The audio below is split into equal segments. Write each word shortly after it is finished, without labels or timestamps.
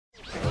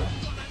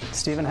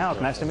Stephen Houck,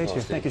 nice to meet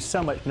you. Thank you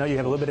so much. I know you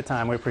have a little bit of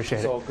time. We appreciate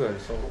it. It's all good.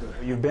 It's all good.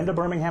 You've been to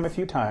Birmingham a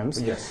few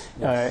times. Yes.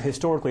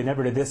 Historically,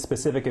 never to this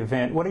specific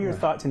event. What are your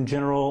thoughts in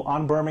general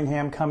on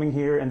Birmingham coming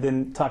here, and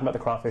then talking about the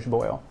crawfish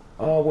boil?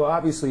 Well,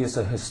 obviously it's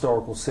a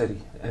historical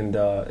city, and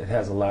it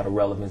has a lot of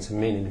relevance and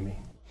meaning to me.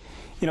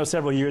 You know,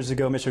 several years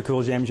ago, Mr.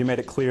 Cool James, you made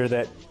it clear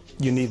that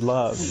you need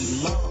love.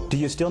 Do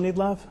you still need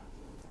love?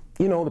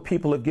 You know, the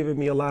people have given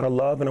me a lot of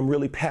love, and I'm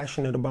really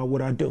passionate about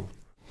what I do.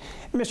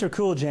 Mr.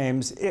 Cool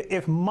James,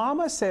 if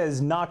Mama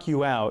says knock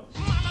you out,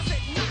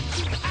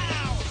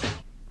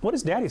 what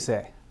does Daddy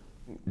say?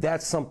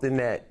 That's something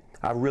that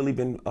I've really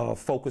been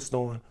focused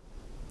on.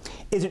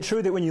 Is it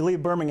true that when you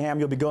leave Birmingham,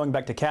 you'll be going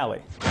back to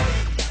Cali?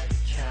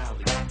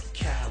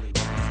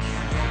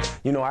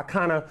 You know, I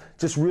kind of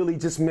really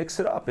mix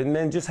it up and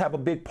then just have a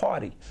big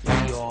party.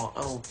 I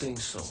don't think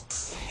so.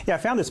 Yeah, I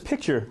found this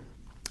picture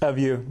of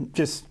you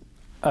just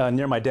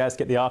near my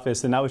desk at the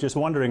office, and I was just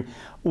wondering,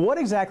 what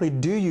exactly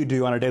do you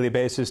do on a daily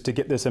basis to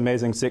get this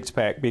amazing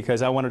six-pack?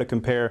 Because I wanted to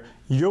compare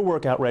your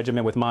workout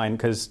regimen with mine,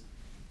 because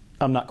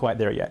I'm not quite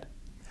there yet.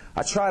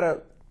 I try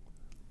to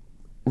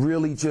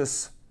really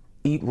just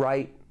eat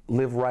right,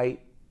 live right,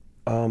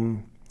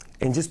 and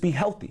just be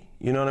healthy,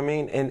 you know what I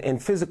mean?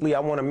 And physically,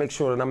 I want to make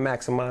sure that I'm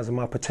maximizing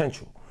my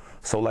potential.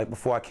 So like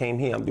before I came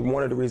here,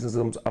 one of the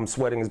reasons I'm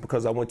sweating is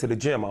because I went to the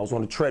gym. I was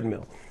on the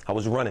treadmill. I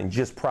was running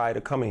just prior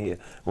to coming here.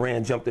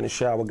 Ran, jumped in the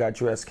shower, got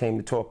dressed, came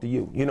to talk to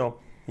you. You know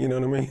what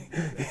I mean?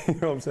 You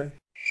know what I'm saying?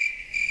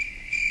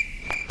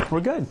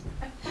 We're good.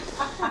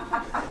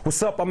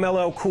 What's up? I'm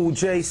LL Cool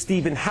J.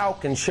 Stephen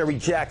Houck and Sherry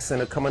Jackson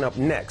are coming up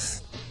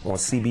next on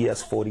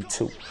CBS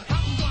 42.